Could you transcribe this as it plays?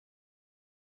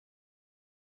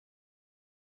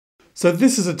So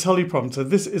this is a teleprompter.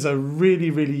 This is a really,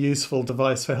 really useful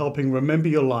device for helping remember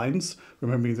your lines,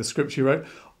 remembering the script you wrote,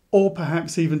 or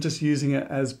perhaps even just using it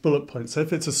as bullet points. So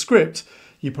if it's a script,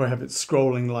 you probably have it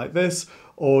scrolling like this,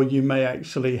 or you may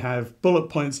actually have bullet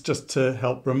points just to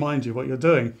help remind you what you're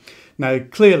doing. Now,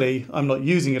 clearly, I'm not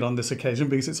using it on this occasion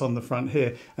because it's on the front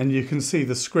here, and you can see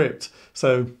the script.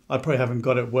 So I probably haven't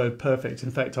got it word perfect.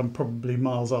 In fact, I'm probably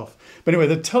miles off. But anyway,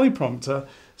 the teleprompter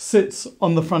sits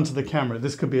on the front of the camera.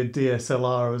 This could be a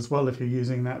DSLR as well if you're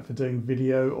using that for doing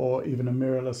video, or even a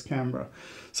mirrorless camera.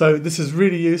 So this is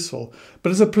really useful.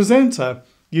 But as a presenter,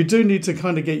 you do need to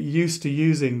kind of get used to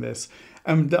using this.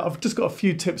 And I've just got a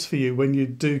few tips for you when you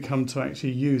do come to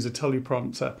actually use a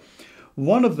teleprompter.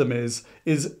 One of them is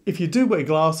if you do wear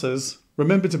glasses,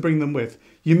 remember to bring them with.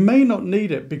 You may not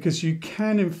need it because you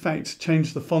can in fact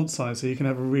change the font size, so you can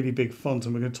have a really big font,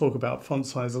 and we're going to talk about font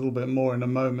size a little bit more in a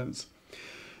moment.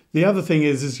 The other thing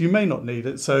is you may not need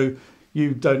it, so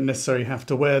you don't necessarily have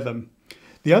to wear them.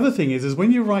 The other thing is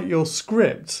when you write your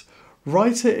script,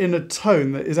 write it in a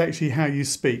tone that is actually how you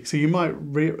speak. So you might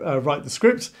write the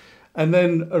script, and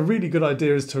then a really good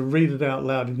idea is to read it out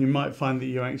loud, and you might find that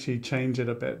you actually change it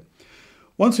a bit.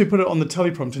 Once we put it on the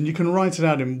teleprompter, and you can write it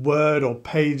out in Word or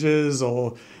Pages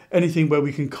or anything where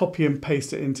we can copy and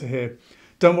paste it into here.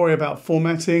 Don't worry about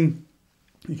formatting.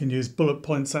 You can use bullet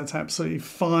points, that's absolutely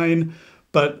fine.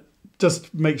 But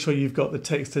just make sure you've got the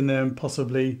text in there and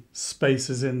possibly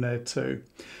spaces in there too.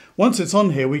 Once it's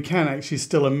on here, we can actually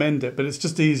still amend it, but it's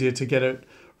just easier to get it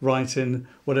right in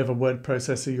whatever word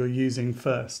processor you're using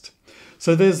first.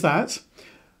 So there's that.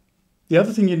 The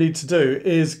other thing you need to do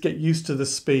is get used to the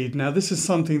speed. Now, this is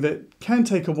something that can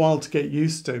take a while to get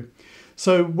used to.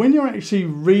 So when you're actually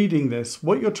reading this,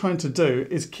 what you're trying to do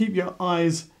is keep your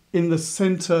eyes in the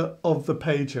center of the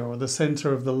page here, or the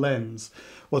center of the lens.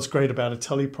 What's great about a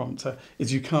teleprompter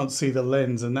is you can't see the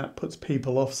lens, and that puts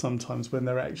people off sometimes when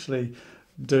they're actually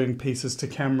doing pieces to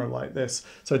camera like this.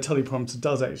 So a teleprompter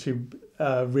does actually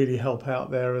really help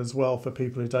out there as well for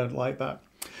people who don't like that.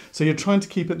 So you're trying to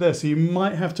keep it there, so you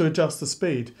might have to adjust the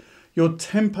speed. Your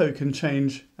tempo can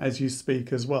change as you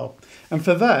speak as well. And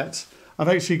for that, I've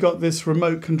actually got this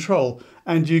remote control,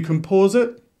 and you can pause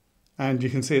it, and you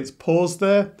can see it's paused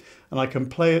there, and I can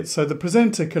play it. So the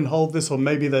presenter can hold this, or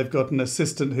maybe they've got an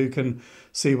assistant who can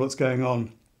see what's going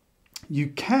on. You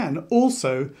can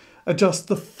also adjust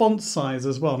the font size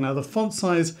as well. Now, the font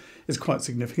size is quite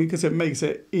significant because it makes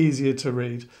it easier to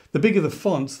read. The bigger the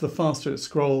fonts, the faster it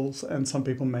scrolls, and some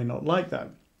people may not like that.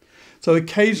 So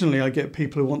occasionally I get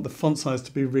people who want the font size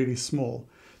to be really small.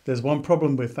 There's one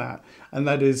problem with that, and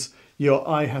that is your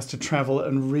eye has to travel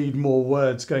and read more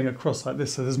words going across like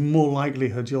this, so there's more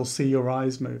likelihood you'll see your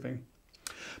eyes moving.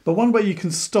 But one way you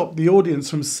can stop the audience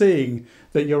from seeing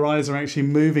that your eyes are actually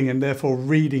moving and therefore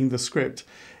reading the script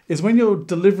is when you're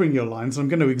delivering your lines. I'm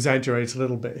going to exaggerate a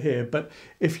little bit here, but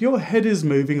if your head is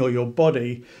moving, or your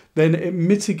body, then it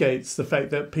mitigates the fact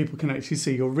that people can actually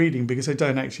see you're reading because they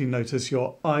don't actually notice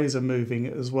your eyes are moving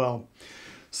as well.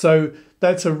 So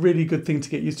that's a really good thing to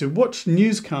get used to. Watch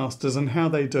newscasters and how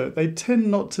they do it. They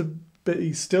tend not to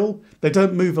be still. They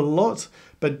don't move a lot,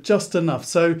 but just enough.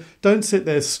 So don't sit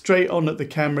there straight on at the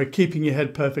camera, keeping your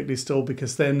head perfectly still,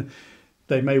 because then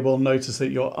they may well notice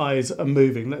that your eyes are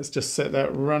moving. Let's just set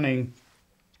that running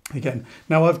again.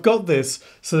 Now I've got this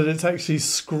so that it's actually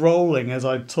scrolling as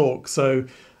I talk. So,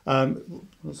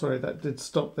 sorry, that did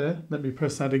stop there. Let me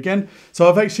press that again. So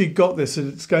I've actually got this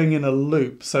and it's going in a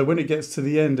loop. So when it gets to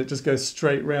the end, it just goes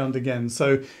straight round again.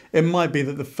 So it might be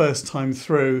that the first time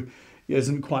through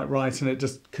isn't quite right and it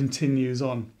just continues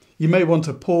on. You may want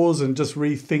to pause and just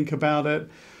rethink about it.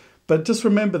 But just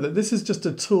remember that this is just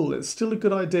a tool. It's still a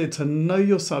good idea to know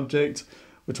your subject,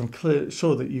 which I'm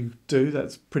sure that you do.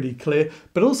 That's pretty clear.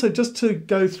 But also just to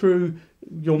go through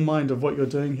your mind of what you're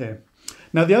doing here.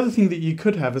 Now, the other thing that you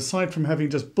could have, aside from having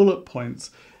just bullet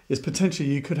points, is potentially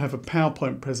you could have a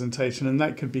PowerPoint presentation, and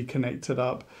that could be connected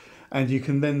up, and you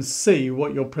can then see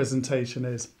what your presentation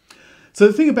is. So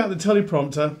the thing about the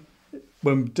teleprompter,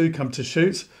 when we do come to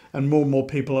shoot, and more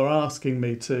people are asking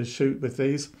me to shoot with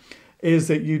these, is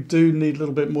that you do need a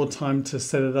little bit more time to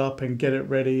set it up and get it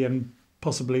ready, and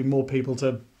possibly more people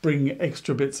to bring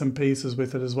extra bits and pieces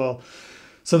with it as well.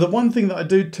 So the one thing that I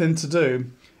do tend to do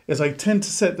is I tend to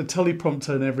set the teleprompter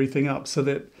and everything up so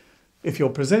that if you're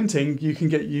presenting, you can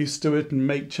get used to it and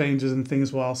make changes and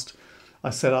things whilst I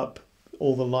set up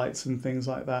all the lights and things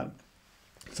like that.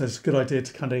 So it's a good idea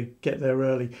to kind of get there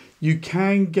early. You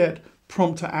can get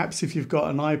prompter apps if you've got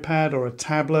an iPad or a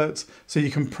tablet, so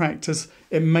you can practice.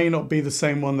 It may not be the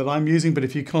same one that I'm using, but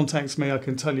if you contact me, I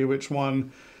can tell you which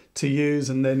one to use,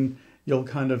 and then you'll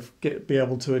kind of be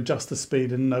able to adjust the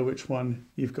speed and know which one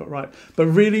you've got right. But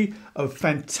really a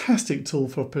fantastic tool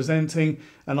for presenting,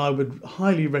 and I would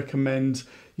highly recommend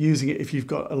using it if you've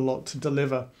got a lot to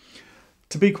deliver.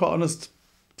 To be quite honest,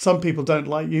 some people don't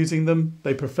like using them.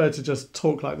 They prefer to just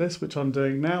talk like this, which I'm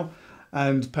doing now,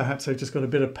 and perhaps they've just got a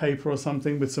bit of paper or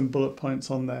something with some bullet points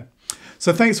on there.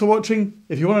 So thanks for watching.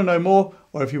 If you want to know more,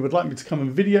 or if you would like me to come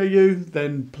and video you,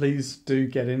 then please do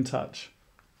get in touch.